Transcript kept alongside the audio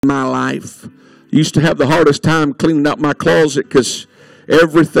my life. I used to have the hardest time cleaning out my closet because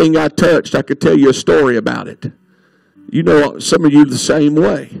everything I touched, I could tell you a story about it. You know, some of you the same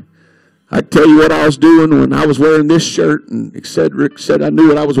way. I tell you what I was doing when I was wearing this shirt, and Cedric said I knew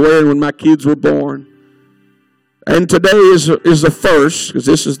what I was wearing when my kids were born. And today is the first, because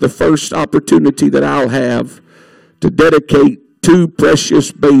this is the first opportunity that I'll have to dedicate two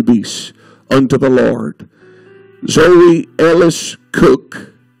precious babies unto the Lord. Zoe Ellis Cook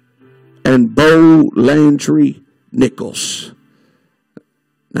and Bo Landry Nichols.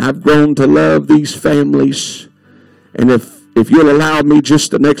 Now, I've grown to love these families, and if you'll allow me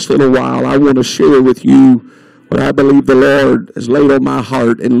just the next little while, I want to share with you what I believe the Lord has laid on my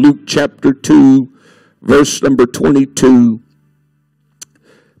heart in Luke chapter 2, verse number 22. The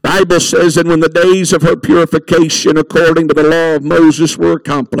Bible says, and when the days of her purification according to the law of Moses were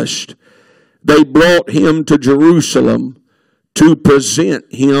accomplished, they brought him to Jerusalem to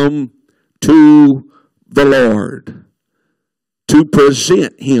present him to the Lord. To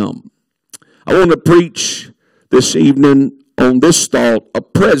present him. I want to preach this evening on this thought: a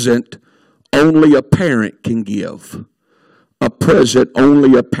present only a parent can give. A present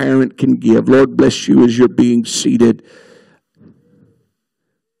only a parent can give. Lord bless you as you're being seated.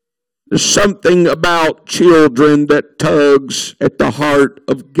 There's something about children that tugs at the heart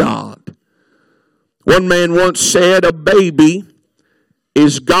of God. One man once said, a baby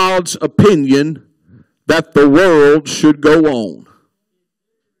is God's opinion that the world should go on.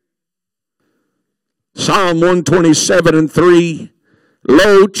 Psalm 127 and 3,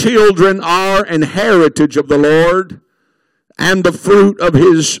 lo, children are an heritage of the Lord, and the fruit of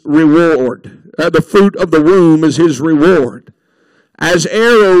his reward. The fruit of the womb is his reward. As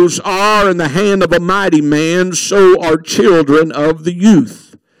arrows are in the hand of a mighty man, so are children of the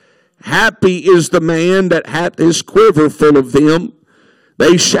youth. Happy is the man that hath his quiver full of them.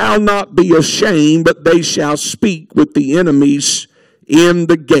 They shall not be ashamed, but they shall speak with the enemies in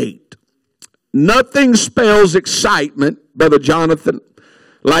the gate. Nothing spells excitement, Brother Jonathan,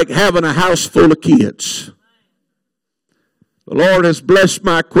 like having a house full of kids. The Lord has blessed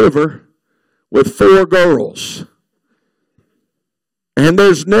my quiver with 4 girls. And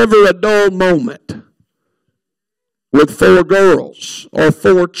there's never a dull moment with 4 girls or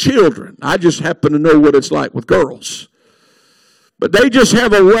 4 children. I just happen to know what it's like with girls. But they just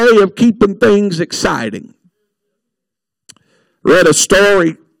have a way of keeping things exciting. Read a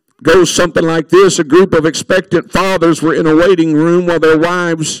story, goes something like this. A group of expectant fathers were in a waiting room while their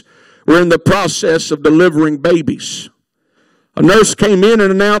wives were in the process of delivering babies. A nurse came in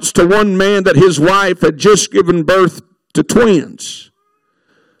and announced to one man that his wife had just given birth to twins.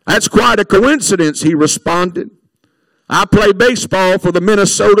 That's quite a coincidence, he responded. I play baseball for the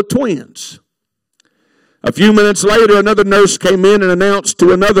Minnesota Twins. A few minutes later, another nurse came in and announced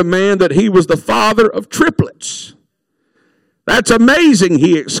to another man that he was the father of triplets. That's amazing,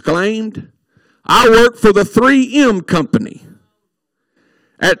 he exclaimed. I work for the 3M company.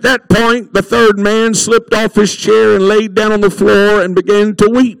 At that point, the third man slipped off his chair and laid down on the floor and began to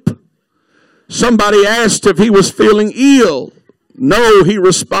weep. Somebody asked if he was feeling ill. No, he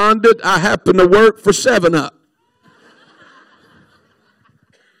responded, I happen to work for 7-Up.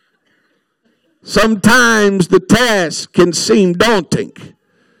 Sometimes the task can seem daunting.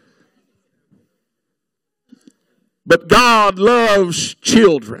 But God loves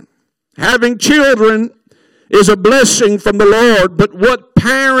children. Having children is a blessing from the Lord, but what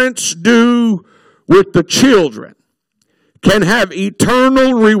parents do with the children can have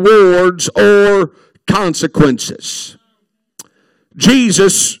eternal rewards or consequences.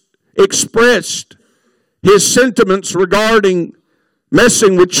 Jesus expressed his sentiments regarding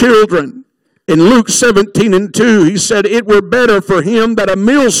messing with children. In Luke 17 and 2, he said, it were better for him that a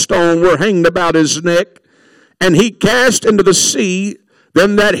millstone were hanged about his neck, and he cast into the sea,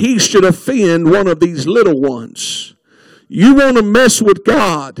 than that he should offend one of these little ones. You want to mess with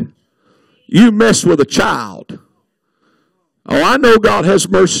God, you mess with a child. Oh, I know God has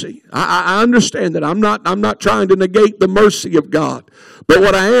mercy. I understand that. I'm not trying to negate the mercy of God. But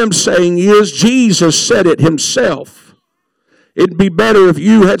what I am saying is Jesus said it himself. It'd be better if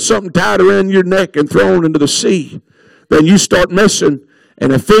you had something tied around your neck and thrown into the sea than you start messing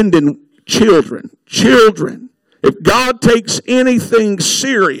and offending children. Children. If God takes anything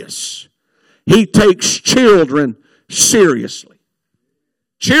serious, he takes children seriously.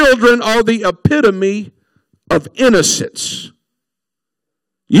 Children are the epitome of innocence.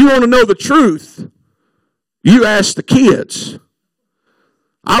 You want to know the truth, you ask the kids.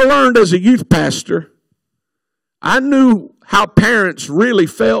 I learned as a youth pastor, I knew how parents really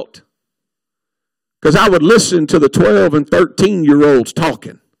felt because I would listen to the 12 and 13-year-olds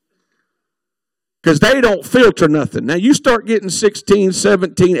talking. because they don't filter nothing. Now you start getting 16,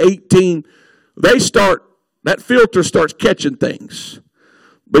 17, 18, that filter starts catching things.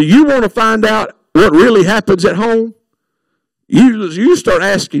 But you want to find out what really happens at home, you start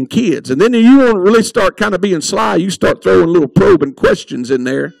asking kids. And then you want to really start kind of being sly, you start throwing little probing questions in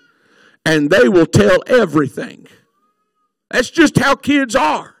there, and they will tell everything. That's just how kids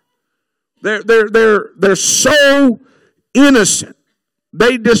are. They're so innocent.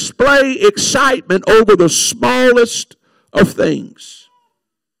 They display excitement over the smallest of things.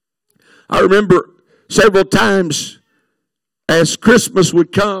 I remember several times as Christmas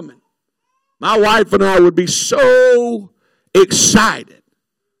would come, my wife and I would be so excited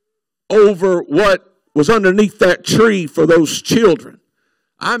over what was underneath that tree for those children.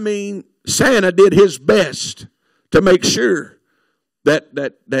 I mean, Santa did his best to make sure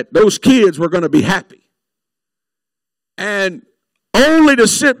that those kids were going to be happy. And only to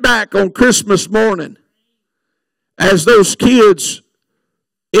sit back on Christmas morning as those kids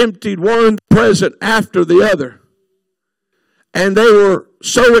emptied one present after the other. And they were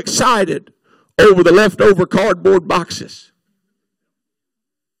so excited over the leftover cardboard boxes.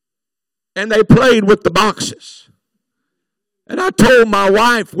 And they played with the boxes. And I told my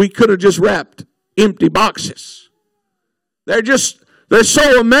wife we could have just wrapped empty boxes. They're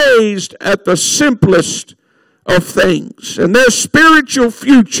so amazed at the simplest of things. And their spiritual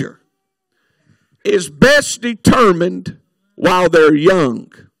future is best determined while they're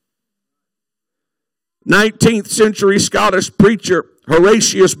young. 19th century Scottish preacher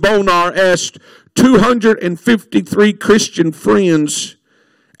Horatius Bonar asked 253 Christian friends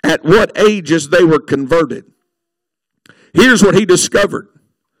at what ages they were converted. Here's what he discovered.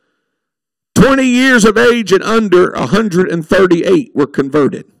 20 years of age and under, 138 were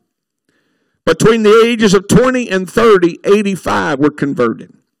converted. Between the ages of 20 and 30, 85 were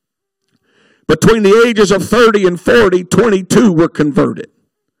converted. Between the ages of 30 and 40, 22 were converted.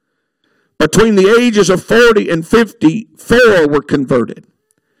 Between the ages of 40 and 50, 4 were converted.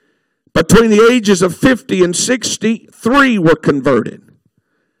 Between the ages of 50 and 60, 3 were converted.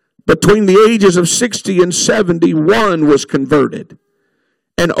 Between the ages of 60 and 70, 1 was converted.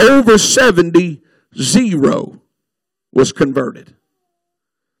 And over 70, 0 was converted.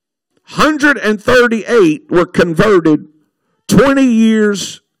 138 were converted 20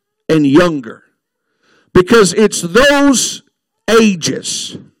 years and younger. Because it's those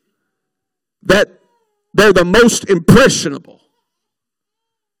ages that they're the most impressionable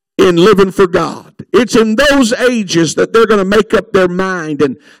in living for God. It's in those ages that they're going to make up their mind.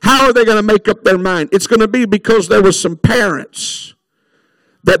 And how are they going to make up their mind? It's going to be because there were some parents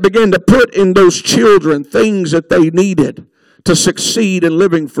that began to put in those children things that they needed to succeed in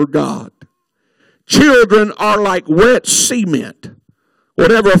living for God. Children are like wet cement.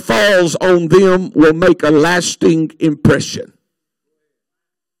 Whatever falls on them will make a lasting impression.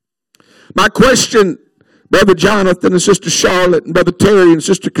 My question, Brother Jonathan and Sister Charlotte and Brother Terry and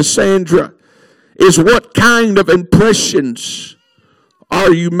Sister Cassandra, is what kind of impressions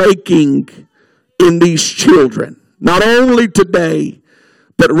are you making in these children? Not only today,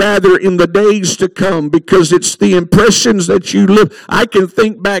 but rather in the days to come, because it's the impressions that you live. I can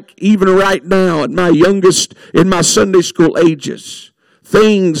think back even right now at my youngest, in my Sunday school ages,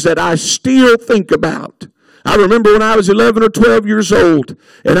 things that I still think about. I remember when I was 11 or 12 years old,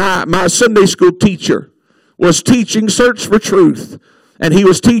 and my Sunday school teacher was teaching Search for Truth, and he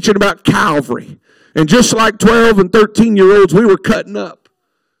was teaching about Calvary. And just like 12 and 13-year-olds, we were cutting up.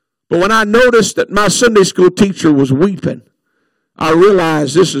 But when I noticed that my Sunday school teacher was weeping, I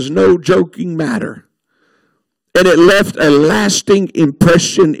realized this is no joking matter. And it left a lasting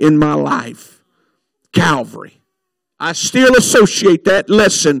impression in my life. Calvary. I still associate that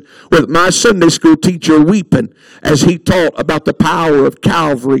lesson with my Sunday school teacher weeping as he taught about the power of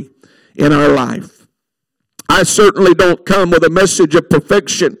Calvary in our life. I certainly don't come with a message of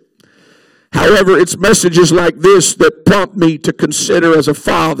perfection. However, it's messages like this that prompt me to consider as a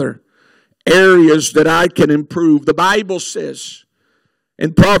father areas that I can improve. The Bible says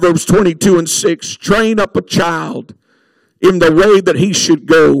in Proverbs 22:6, train up a child in the way that he should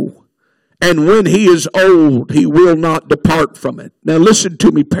go, and when he is old, he will not depart from it. Now listen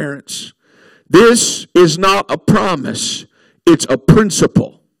to me, parents. This is not a promise. It's a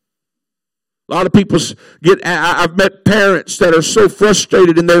principle. A lot of people I've met parents that are so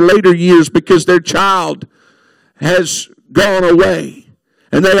frustrated in their later years because their child has gone away.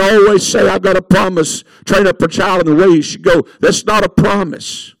 And they always say, I've got a promise, train up a child in the way he should go. That's not a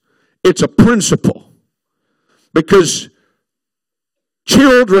promise. It's a principle. Because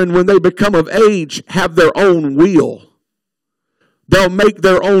children, when they become of age, have their own will. They'll make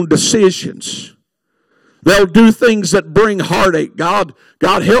their own decisions. They'll do things that bring heartache. God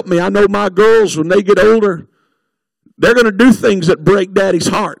help me. I know my girls, when they get older, they're going to do things that break daddy's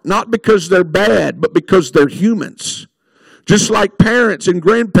heart. Not because they're bad, but because they're humans. Just like parents and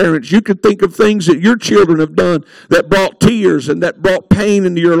grandparents, you could think of things that your children have done that brought tears and that brought pain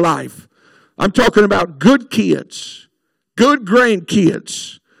into your life. I'm talking about good kids, good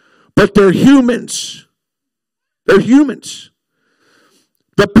grandkids, but they're humans. They're humans.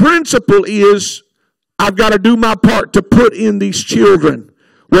 The principle is, I've got to do my part to put in these children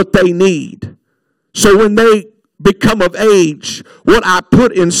what they need. So when they become of age, what I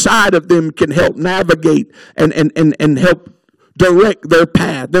put inside of them can help navigate and help direct their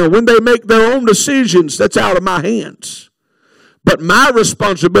path. Now, when they make their own decisions, that's out of my hands. But my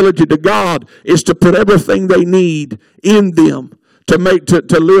responsibility to God is to put everything they need in them to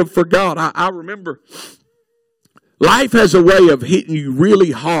live for God. I remember life has a way of hitting you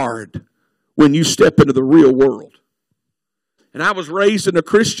really hard when you step into the real world. And I was raised in a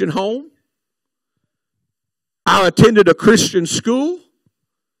Christian home. I attended a Christian school.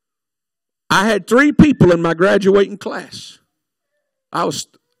 I had 3 people in my graduating class. That's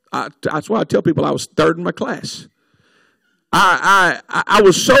why I tell people I was third in my class. I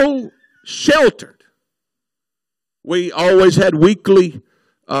was so sheltered. We always had weekly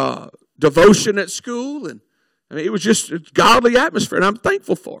devotion at school, and I mean, it was just a godly atmosphere, and I'm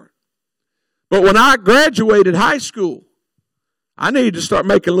thankful for it. But when I graduated high school, I needed to start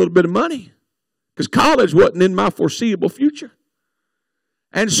making a little bit of money because college wasn't in my foreseeable future.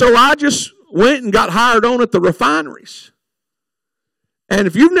 And so I just went and got hired on at the refineries. And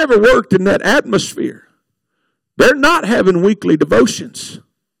if you've never worked in that atmosphere, they're not having weekly devotions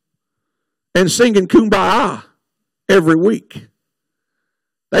and singing Kumbaya every week.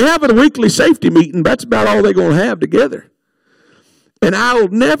 They have a weekly safety meeting. That's about all they're going to have together. And I'll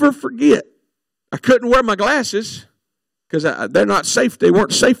never forget, I couldn't wear my glasses because they're not safe. They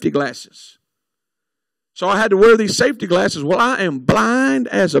weren't safety glasses. So I had to wear these safety glasses. Well, I am blind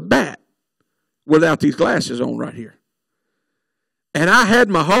as a bat without these glasses on right here. And I had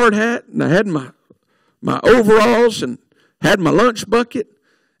my hard hat, and I had my overalls, and had my lunch bucket.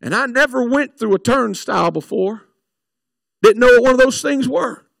 And I never went through a turnstile before. Didn't know what one of those things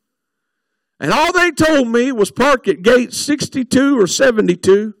were. And all they told me was park at gate 62 or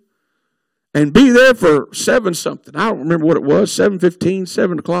 72 and be there for 7-something. I don't remember what it was, 7:15,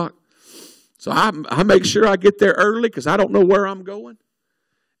 7 o'clock. So I make sure I get there early because I don't know where I'm going.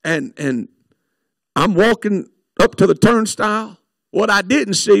 And I'm walking up to the turnstile. What I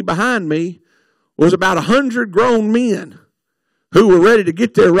didn't see behind me was about 100 grown men who were ready to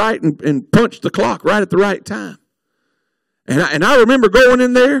get there right and punch the clock right at the right time. And I remember going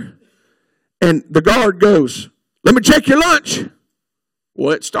in there, and the guard goes, "Let me check your lunch."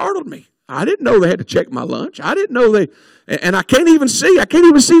 Well, it startled me. I didn't know they had to check my lunch. I didn't know and I can't even see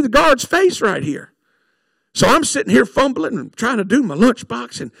the guard's face right here. So I'm sitting here fumbling and trying to do my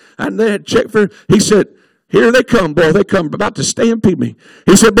lunchbox, and they had checked for. He said, "Here they come, boy. They come about to stampede me."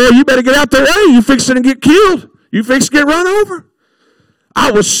 He said, "Boy, you better get out their way. You fixing to get killed. You fixing to get run over."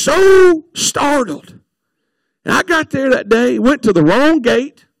 I was so startled. And I got there that day, went to the wrong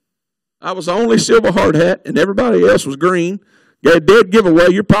gate. I was the only silver hard hat, and everybody else was green. Got a dead giveaway.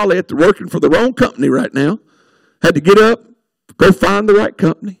 You're probably working for the wrong company right now. Had to get up, go find the right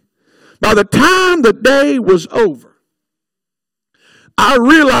company. By the time the day was over, I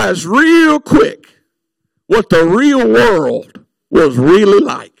realized real quick what the real world was really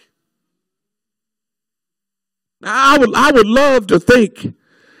like. Now, I would love to think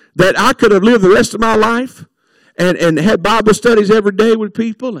that I could have lived the rest of my life and had Bible studies every day with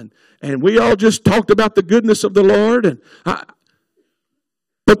people, and we all just talked about the goodness of the Lord.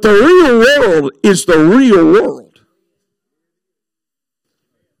 But the real world is the real world.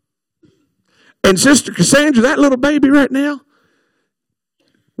 And Sister Cassandra, that little baby right now,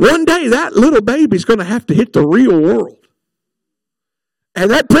 one day that little baby's going to have to hit the real world. And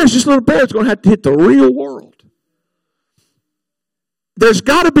that precious little boy is going to have to hit the real world. There's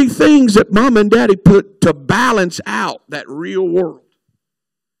got to be things that Mom and Daddy put to balance out that real world.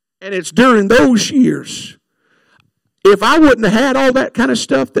 And it's during those years. If I wouldn't have had all that kind of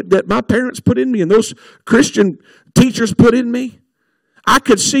stuff that my parents put in me and those Christian teachers put in me, I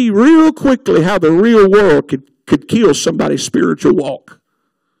could see real quickly how the real world could kill somebody's spiritual walk.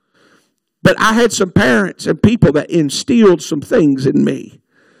 But I had some parents and people that instilled some things in me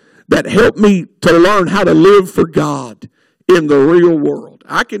that helped me to learn how to live for God in the real world.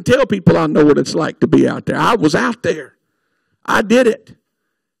 I can tell people I know what it's like to be out there. I was out there. I did it.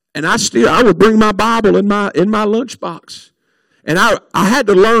 And I would bring my Bible in my lunchbox. And I had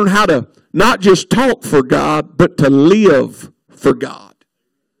to learn how to not just talk for God, but to live for God.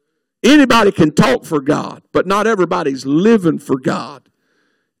 Anybody can talk for God, but not everybody's living for God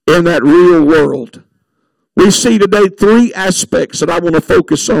in that real world. We see today three aspects that I want to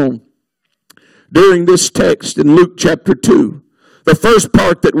focus on during this text in Luke chapter 2. The first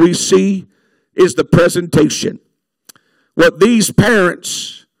part that we see is the presentation. What these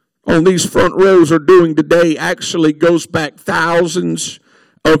parents on these front rows are doing today actually goes back thousands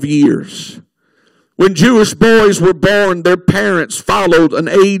of years. When Jewish boys were born, their parents followed an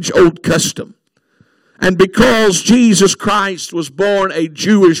age-old custom. And because Jesus Christ was born a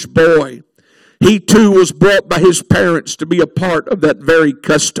Jewish boy, he too was brought by his parents to be a part of that very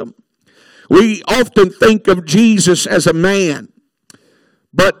custom. We often think of Jesus as a man,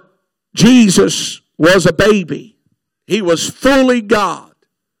 but Jesus was a baby. He was fully God,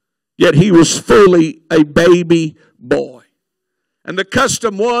 yet he was fully a baby boy. And the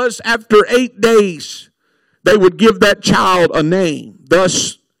custom was, after 8 days, they would give that child a name.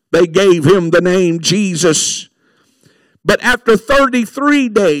 Thus, they gave him the name Jesus. But after 33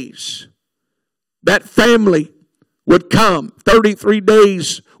 days, that family would come. 33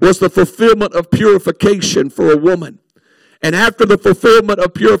 days was the fulfillment of purification for a woman. And after the fulfillment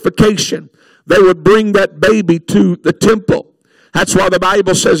of purification, they would bring that baby to the temple. That's why the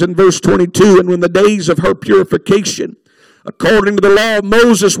Bible says in verse 22, and when the days of her purification, according to the law of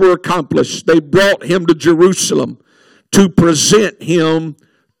Moses, were accomplished, they brought him to Jerusalem to present him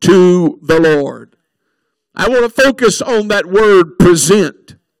to the Lord. I want to focus on that word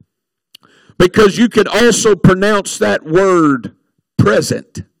present, because you could also pronounce that word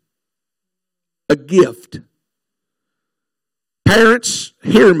present, a gift. Parents,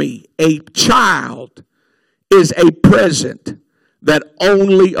 hear me. A child is a present that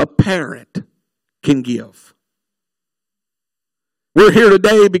only a parent can give. We're here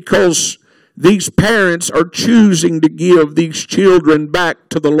today because these parents are choosing to give these children back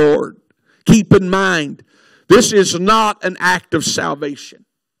to the Lord. Keep in mind, this is not an act of salvation,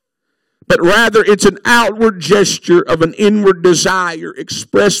 but rather it's an outward gesture of an inward desire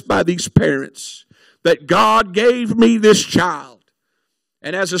expressed by these parents that God gave me this child.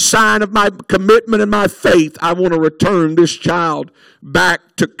 And as a sign of my commitment and my faith, I want to return this child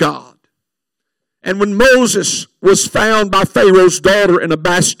back to God. And when Moses was found by Pharaoh's daughter in a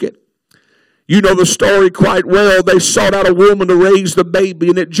basket, you know the story quite well. They sought out a woman to raise the baby,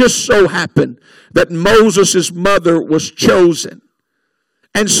 and it just so happened that Moses' mother was chosen.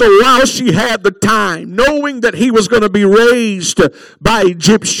 And so while she had the time, knowing that he was going to be raised by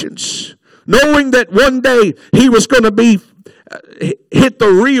Egyptians, knowing that one day he was going to be hit the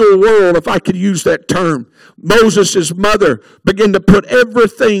real world, if I could use that term, Moses' mother began to put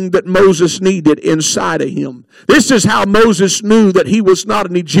everything that Moses needed inside of him. This is how Moses knew that he was not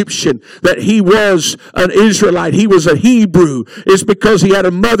an Egyptian, that he was an Israelite, he was a Hebrew. It's because he had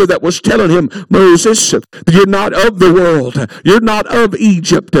a mother that was telling him, Moses, you're not of the world. You're not of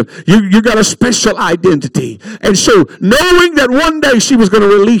Egypt. You got a special identity. And so, knowing that one day she was going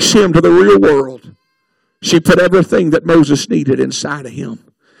to release him to the real world, she put everything that Moses needed inside of him.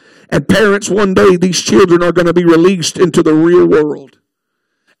 And parents, one day these children are going to be released into the real world.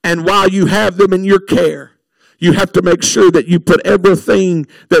 And while you have them in your care, you have to make sure that you put everything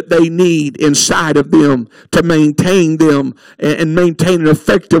that they need inside of them to maintain them and maintain an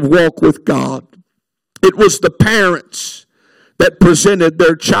effective walk with God. It was the parents that presented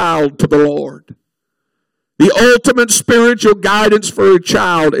their child to the Lord. The ultimate spiritual guidance for a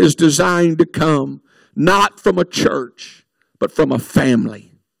child is designed to come not from a church, but from a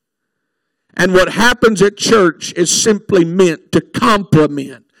family. And what happens at church is simply meant to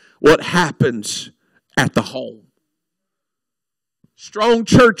complement what happens at the home. Strong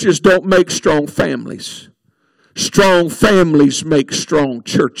churches don't make strong families. Strong families make strong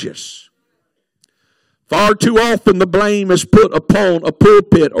churches. Far too often the blame is put upon a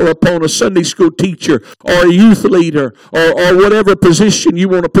pulpit or upon a Sunday school teacher or a youth leader or whatever position you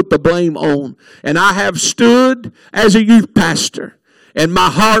want to put the blame on. And I have stood as a youth pastor, and my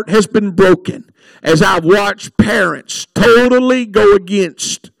heart has been broken as I've watched parents totally go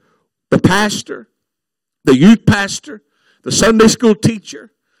against the pastor, the youth pastor, the Sunday school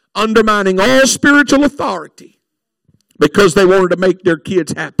teacher, undermining all spiritual authority because they wanted to make their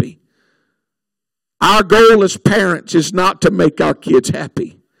kids happy. Our goal as parents is not to make our kids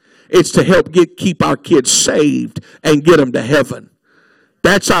happy. It's to help keep our kids saved and get them to heaven.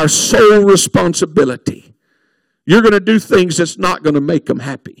 That's our sole responsibility. You're going to do things that's not going to make them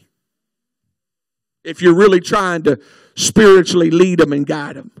happy. If you're really trying to spiritually lead them and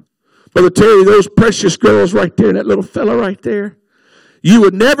guide them. Brother Terry, those precious girls right there and that little fella right there, you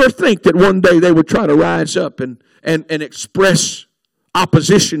would never think that one day they would try to rise up and express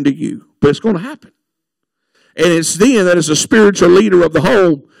opposition to you. But it's going to happen. And it's then that as a spiritual leader of the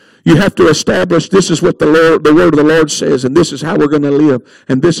home, you have to establish this is what the word of the Lord says, and this is how we're going to live,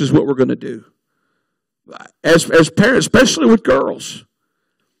 and this is what we're going to do. As parents, especially with girls.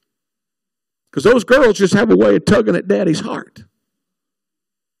 Because those girls just have a way of tugging at daddy's heart.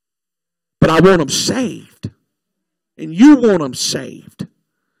 But I want them saved. And you want them saved.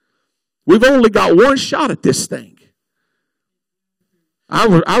 We've only got one shot at this thing. I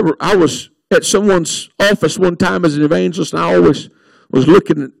was at someone's office one time as an evangelist, and I always was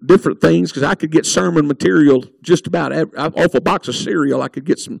looking at different things because I could get sermon material just about off a box of cereal. I could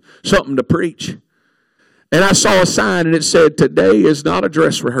get something to preach. And I saw a sign, and it said, "Today is not a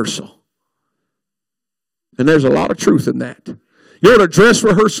dress rehearsal." And there's a lot of truth in that. You know what a dress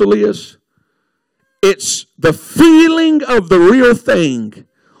rehearsal is? It's the feeling of the real thing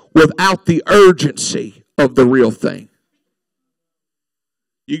without the urgency of the real thing.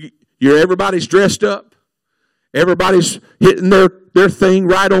 Everybody's dressed up. Everybody's hitting their thing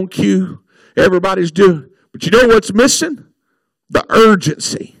right on cue. Everybody's doing. But you know what's missing? The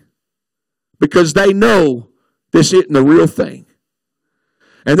urgency. Because they know this isn't the real thing.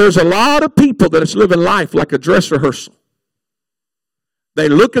 And there's a lot of people that is living life like a dress rehearsal. They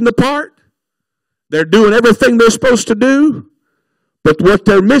look in the part. They're doing everything they're supposed to do. But what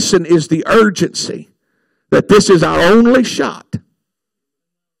they're missing is the urgency. That this is our only shot.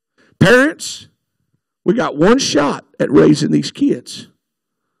 Parents, we got one shot at raising these kids.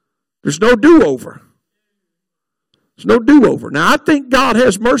 There's no do-over. There's no do-over. Now, I think God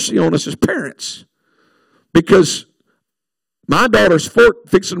has mercy on us as parents. Because my daughter's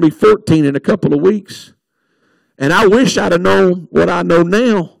fixing to be 14 in a couple of weeks. And I wish I'd have known what I know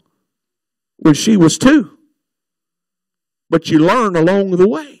now when she was 2. But you learn along the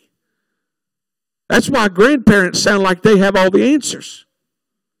way. That's why grandparents sound like they have all the answers.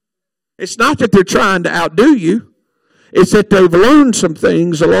 It's not that they're trying to outdo you. It's that they've learned some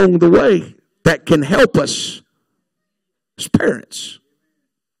things along the way that can help us as parents.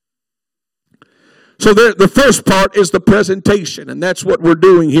 So the first part is the presentation, and that's what we're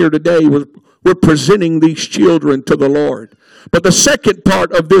doing here today. We're presenting these children to the Lord. But the second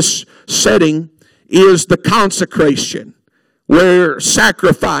part of this setting is the consecration, where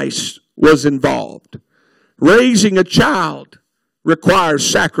sacrifice was involved. Raising a child requires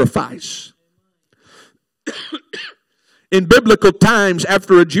sacrifice. In biblical times,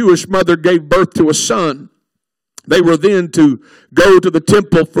 after a Jewish mother gave birth to a son, they were then to go to the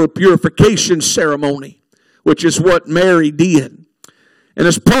temple for a purification ceremony, which is what Mary did. And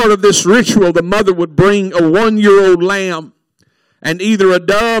as part of this ritual, the mother would bring a 1-year-old lamb and either a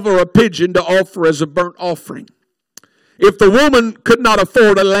dove or a pigeon to offer as a burnt offering. If the woman could not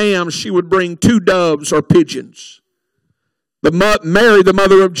afford a lamb, she would bring 2 doves or pigeons. Mary, the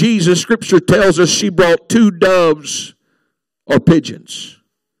mother of Jesus, Scripture tells us she brought 2 doves or pigeons.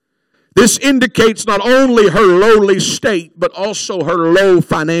 This indicates not only her lowly state, but also her low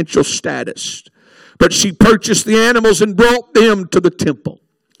financial status. But she purchased the animals and brought them to the temple.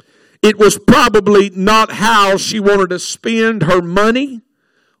 It was probably not how she wanted to spend her money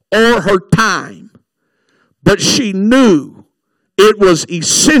or her time, but she knew it was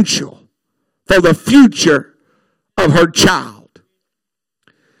essential for the future of her child.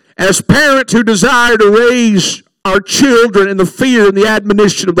 As parents who desire to raise our children in the fear and the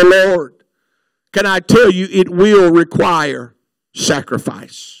admonition of the Lord, can I tell you it will require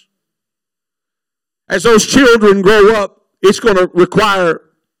sacrifice. As those children grow up, it's going to require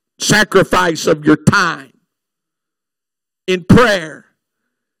sacrifice of your time in prayer,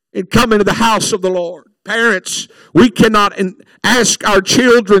 in coming to the house of the Lord. Parents, we cannot ask our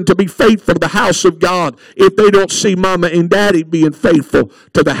children to be faithful to the house of God if they don't see mama and daddy being faithful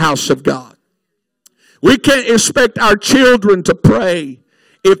to the house of God. We can't expect our children to pray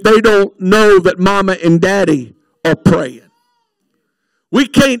if they don't know that mama and daddy are praying. We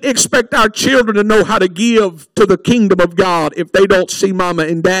can't expect our children to know how to give to the kingdom of God if they don't see mama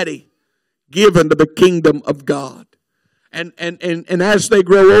and daddy giving to the kingdom of God. And as they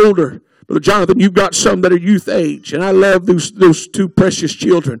grow older, Brother Jonathan, you've got some that are youth age, and I love those 2 precious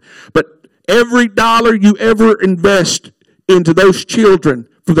children. But every dollar you ever invest into those children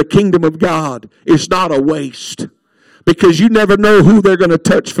for the kingdom of God is not a waste. Because you never know who they're going to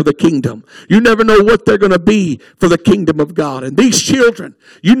touch for the kingdom. You never know what they're going to be for the kingdom of God. And these children,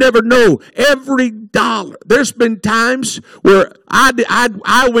 you never know every dollar. There's been times where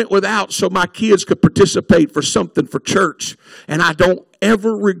I went without so my kids could participate for something for church. And I don't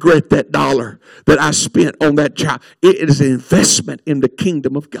ever regret that dollar that I spent on that child. It is an investment in the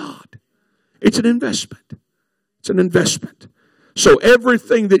kingdom of God. It's an investment. It's an investment. So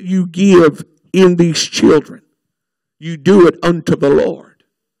everything that you give in these children, you do it unto the Lord.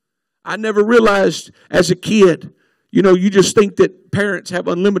 I never realized as a kid, you just think that parents have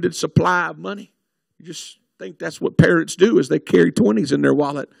unlimited supply of money. You just think that's what parents do, is they carry 20s in their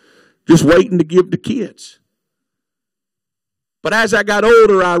wallet just waiting to give to kids. But as I got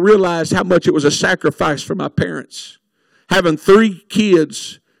older, I realized how much it was a sacrifice for my parents. Having 3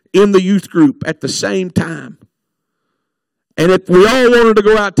 kids in the youth group at the same time. And if we all wanted to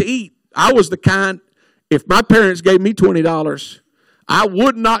go out to eat, I was the kind, if my parents gave me $20, I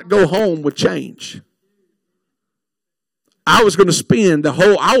would not go home with change. I was going to spend the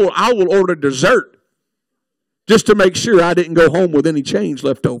whole, I will order dessert just to make sure I didn't go home with any change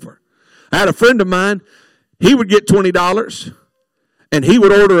left over. I had a friend of mine, he would get $20 and he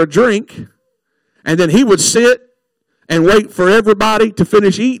would order a drink and then he would sit and wait for everybody to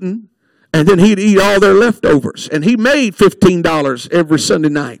finish eating, and then he'd eat all their leftovers. And he made $15 every Sunday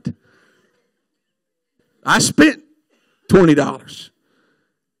night. I spent $20.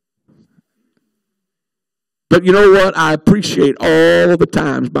 But you know what? I appreciate all the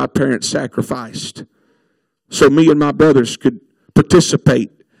times my parents sacrificed so me and my brothers could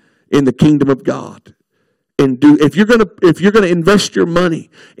participate in the kingdom of God. And if you're gonna invest your money,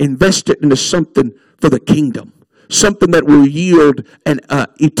 invest it into something for the kingdom. Something that will yield an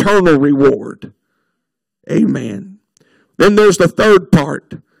eternal reward. Amen. Then there's the third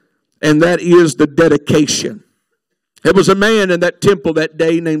part, and that is the dedication. There was a man in that temple that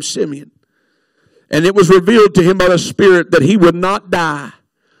day named Simeon. And it was revealed to him by the Spirit that he would not die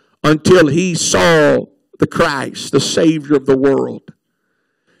until he saw the Christ, the Savior of the world.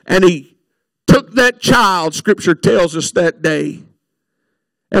 And he took that child, Scripture tells us that day,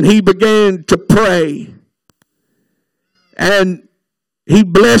 and he began to pray. And he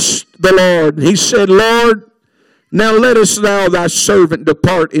blessed the Lord. He said, Lord, now lettest thou thy servant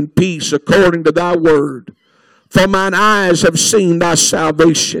depart in peace according to thy word. For mine eyes have seen thy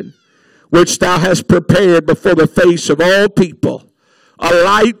salvation, which thou hast prepared before the face of all people, a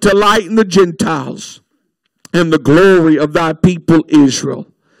light to lighten the Gentiles, and the glory of thy people Israel.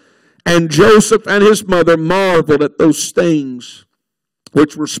 And Joseph and his mother marveled at those things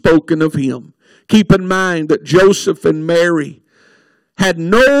which were spoken of him. Keep in mind that Joseph and Mary had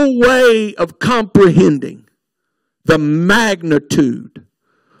no way of comprehending the magnitude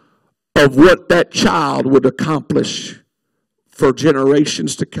of what that child would accomplish for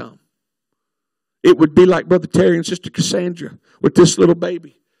generations to come. It would be like Brother Terry and Sister Cassandra with this little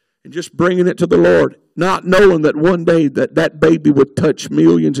baby and just bringing it to the Lord, not knowing that one day that baby would touch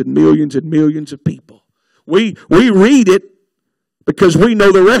millions and millions and millions of people. We read it because we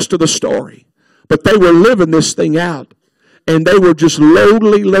know the rest of the story. But they were living this thing out. And they were just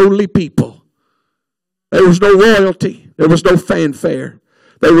lowly people. There was no royalty. There was no fanfare.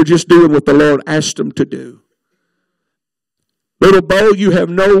 They were just doing what the Lord asked them to do. Little Bo, you have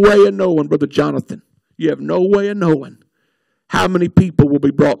no way of knowing, Brother Jonathan. You have no way of knowing how many people will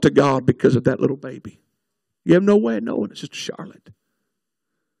be brought to God because of that little baby. You have no way of knowing it, Sister Charlotte.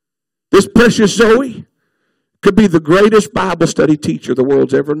 This precious Zoe could be the greatest Bible study teacher the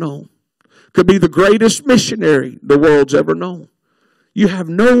world's ever known. Could be the greatest missionary the world's ever known. You have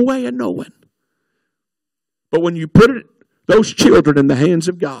no way of knowing. But when you put those children in the hands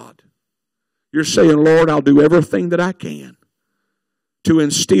of God, you're saying, Lord, I'll do everything that I can to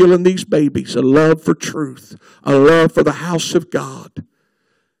instill in these babies a love for truth, a love for the house of God.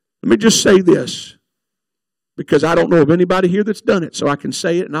 Let me just say this, because I don't know of anybody here that's done it, so I can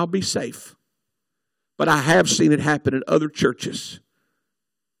say it and I'll be safe. But I have seen it happen in other churches.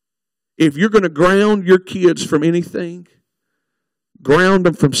 If you're going to ground your kids from anything, ground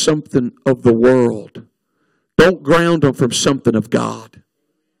them from something of the world. Don't ground them from something of God.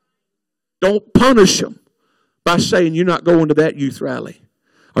 Don't punish them by saying you're not going to that youth rally,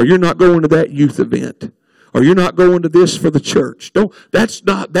 or you're not going to that youth event, or you're not going to this for the church. That's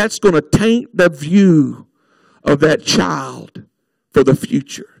going to taint the view of that child for the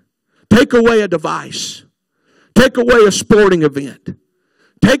future. Take away a device. Take away a sporting event.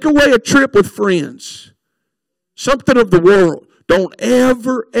 Take away a trip with friends. Something of the world. Don't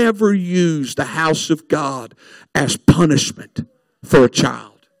ever use the house of God as punishment for a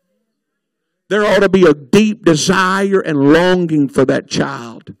child. There ought to be a deep desire and longing for that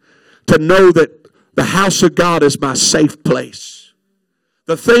child to know that the house of God is my safe place.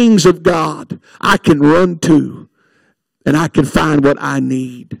 The things of God I can run to and I can find what I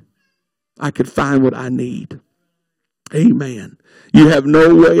need. I can find what I need. Amen. You have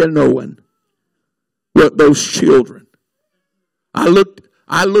no way of knowing what those children. I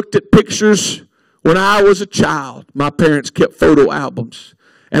looked at pictures when I was a child. My parents kept photo albums.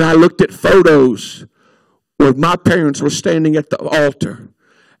 And I looked at photos where my parents were standing at the altar.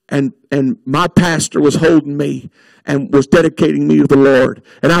 And my pastor was holding me and was dedicating me to the Lord.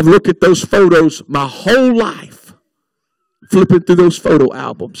 And I've looked at those photos my whole life, flipping through those photo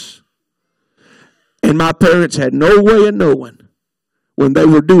albums. And my parents had no way of knowing when they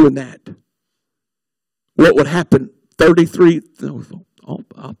were doing that what would happen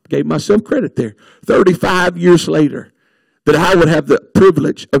I gave myself credit there, 35 years later, that I would have the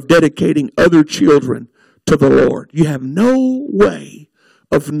privilege of dedicating other children to the Lord. You have no way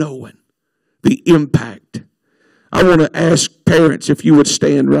of knowing the impact. I want to ask parents if you would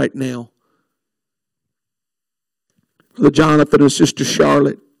stand right now. Brother Jonathan and Sister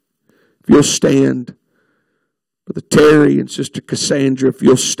Charlotte, if you'll stand. Brother Terry and Sister Cassandra, if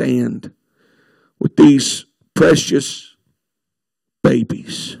you'll stand with these precious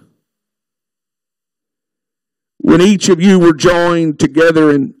babies. When each of you were joined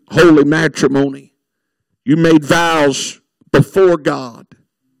together in holy matrimony, you made vows before God.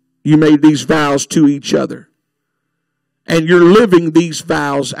 You made these vows to each other. And you're living these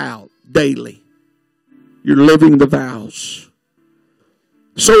vows out daily. You're living the vows.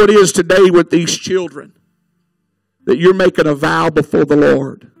 So it is today with these children that you're making a vow before the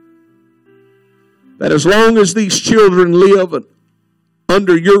Lord. That as long as these children live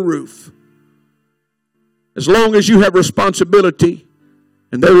under your roof, as long as you have responsibility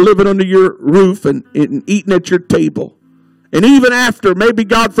and they're living under your roof and eating at your table, and even after, maybe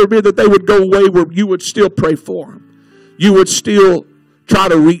God forbid that they would go away, where you would still pray for them. You would still try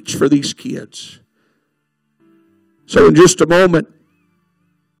to reach for these kids. So in just a moment,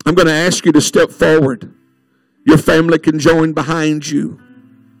 I'm going to ask you to step forward. Your family can join behind you.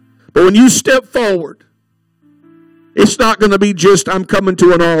 But when you step forward, it's not going to be just, I'm coming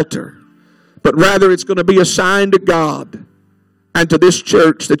to an altar. But rather it's going to be a sign to God and to this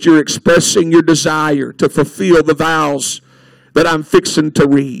church that you're expressing your desire to fulfill the vows that I'm fixing to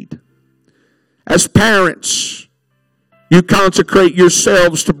read. As parents, you consecrate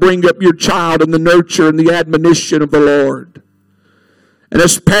yourselves to bring up your child in the nurture and the admonition of the Lord. And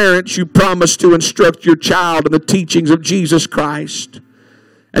as parents, you promise to instruct your child in the teachings of Jesus Christ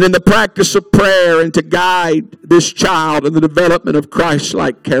and in the practice of prayer, and to guide this child in the development of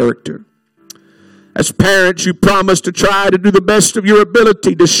Christ-like character. As parents, you promise to try to do the best of your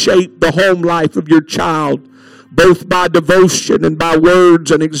ability to shape the home life of your child, both by devotion and by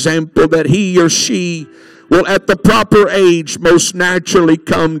words and example, that he or she will at the proper age most naturally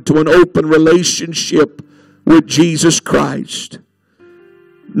come to an open relationship with Jesus Christ.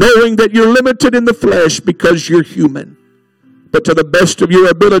 Knowing that you're limited in the flesh because you're human. But to the best of your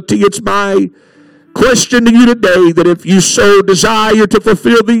ability, it's my question to you today that if you so desire to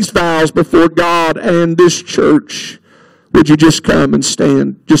fulfill these vows before God and this church, would you just come and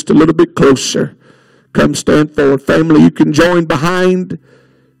stand just a little bit closer? Come stand forward. Family, you can join behind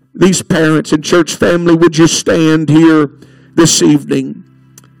these parents. And church family, would you stand here this evening?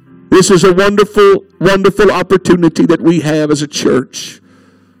 This is a wonderful, wonderful opportunity that we have as a church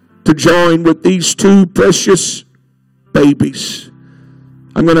to join with these two precious babies.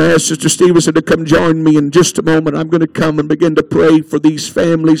 I'm going to ask Sister Stevenson to come join me in just a moment. I'm going to come and begin to pray for these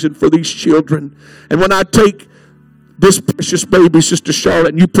families and for these children. And when I take this precious baby, Sister Charlotte,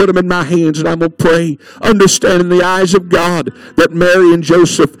 and you put them in my hands, and I'm going to pray, understanding the eyes of God that Mary and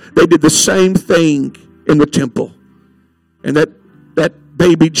Joseph, they did the same thing in the temple. And that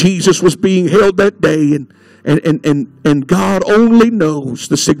baby Jesus was being held that day, and God only knows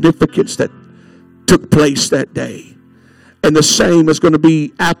the significance that took place that day. And the same is going to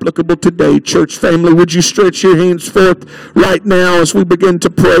be applicable today. Church family, would you stretch your hands forth right now as we begin to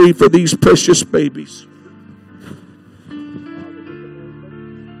pray for these precious babies?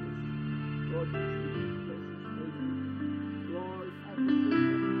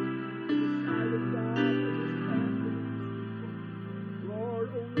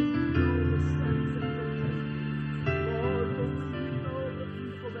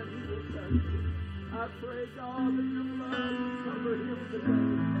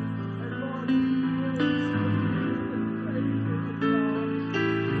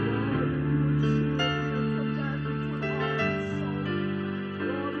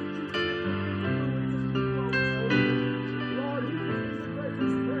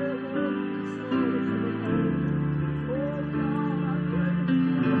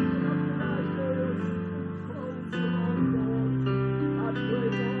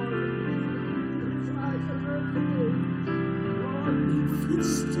 Lord,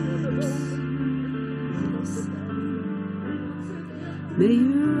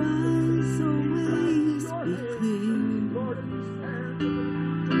 eyes always be clear.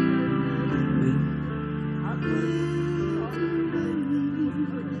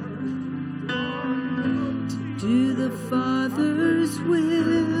 To do the Father's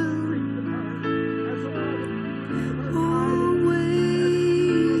will,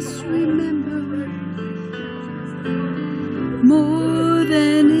 always remember, more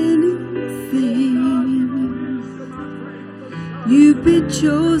than anything, you've been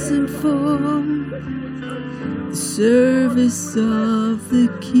chosen for the service of the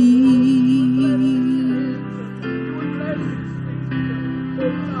King.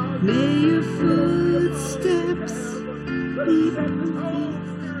 May your footsteps be complete.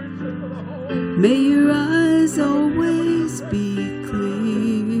 May your eyes always be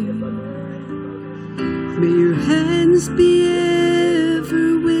clear. May your hands be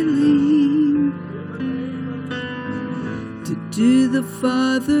ever willing to do the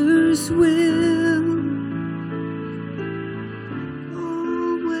Father's will.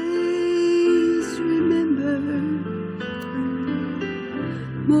 Always remember,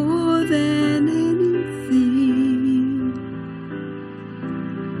 more than anything,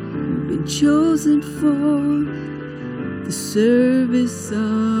 you've been chosen for the service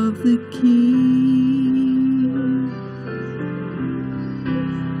of the King.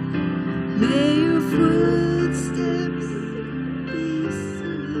 May your footsteps be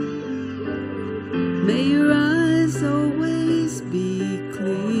sweet. May your eyes always be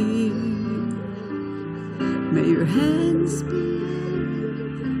clear. May your hands be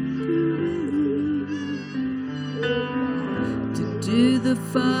to do the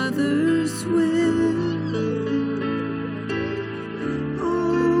Father's will.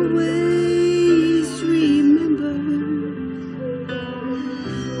 Always remember,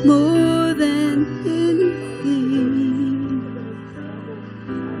 more than anything,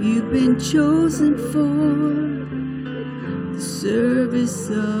 you've been chosen for the service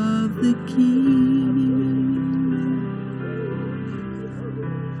of the King.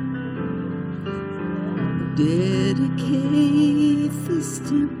 Dedicate this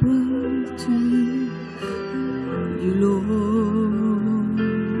temple to you, Lord.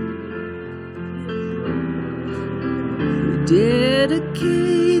 We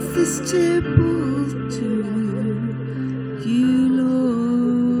dedicate this temple to you, Lord.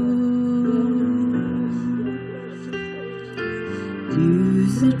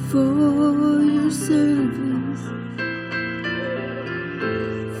 Use it for your service,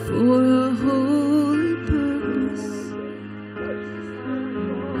 for a holy purpose.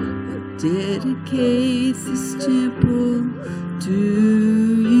 Dedicate this temple to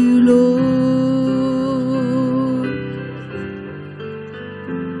you, Lord.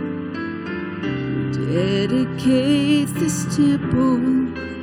 Dedicate this temple